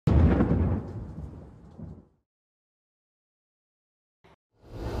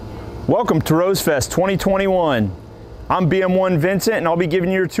Welcome to Rosefest 2021. I'm BM1 Vincent and I'll be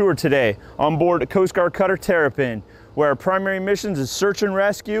giving you a tour today on board the Coast Guard Cutter Terrapin, where our primary missions is search and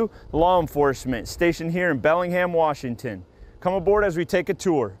rescue, law enforcement, stationed here in Bellingham, Washington. Come aboard as we take a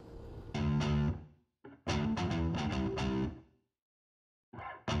tour.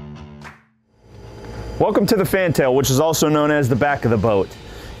 Welcome to the fantail, which is also known as the back of the boat.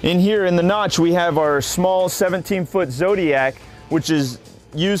 In here in the notch we have our small 17-foot Zodiac, which is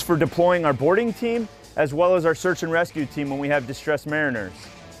used for deploying our boarding team as well as our search and rescue team when we have distressed mariners.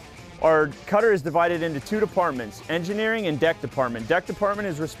 Our cutter is divided into two departments, engineering and deck department. Deck department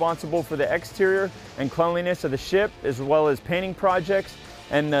is responsible for the exterior and cleanliness of the ship, as well as painting projects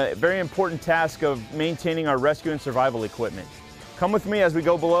and the very important task of maintaining our rescue and survival equipment. Come with me as we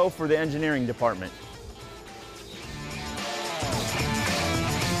go below for the engineering department.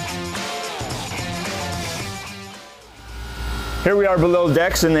 Here we are below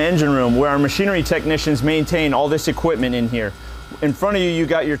decks in the engine room, where our machinery technicians maintain all this equipment in here. In front of you, you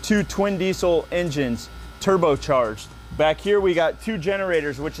got your two twin diesel engines, turbocharged. Back here we got two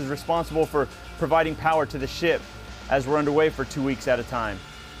generators, which is responsible for providing power to the ship as we're underway for 2 weeks at a time.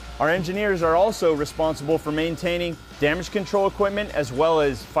 Our engineers are also responsible for maintaining damage control equipment as well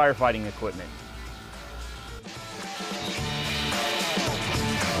as firefighting equipment.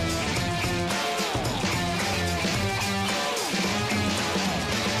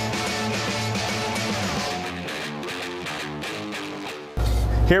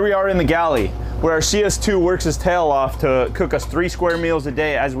 Here we are in the galley, where our CS2 works his tail off to cook us 3 square meals a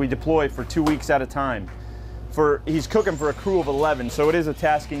day as we deploy for 2 weeks at a time. He's cooking for a crew of 11, so it is a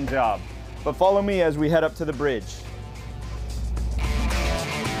tasking job. But follow me as we head up to the bridge.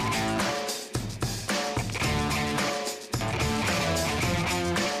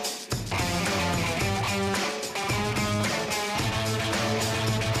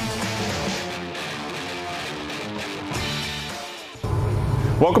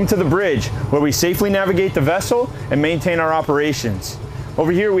 Welcome to the bridge, where we safely navigate the vessel and maintain our operations.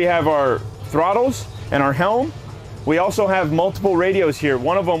 Over here we have our throttles and our helm. We also have multiple radios here.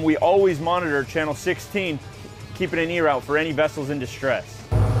 One of them we always monitor channel 16, keeping an ear out for any vessels in distress.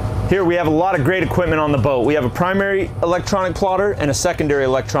 Here we have a lot of great equipment on the boat. We have a primary electronic plotter and a secondary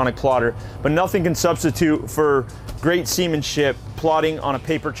electronic plotter, but nothing can substitute for great seamanship plotting on a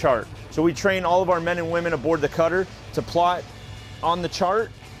paper chart. So we train all of our men and women aboard the cutter to plot on the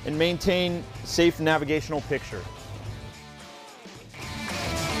chart and maintain safe navigational picture.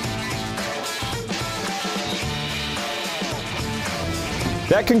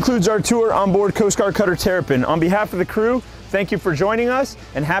 That concludes our tour on board Coast Guard Cutter Terrapin. On behalf of the crew, thank you for joining us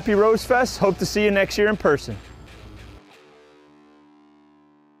and happy Rosefest. Hope to see you next year in person.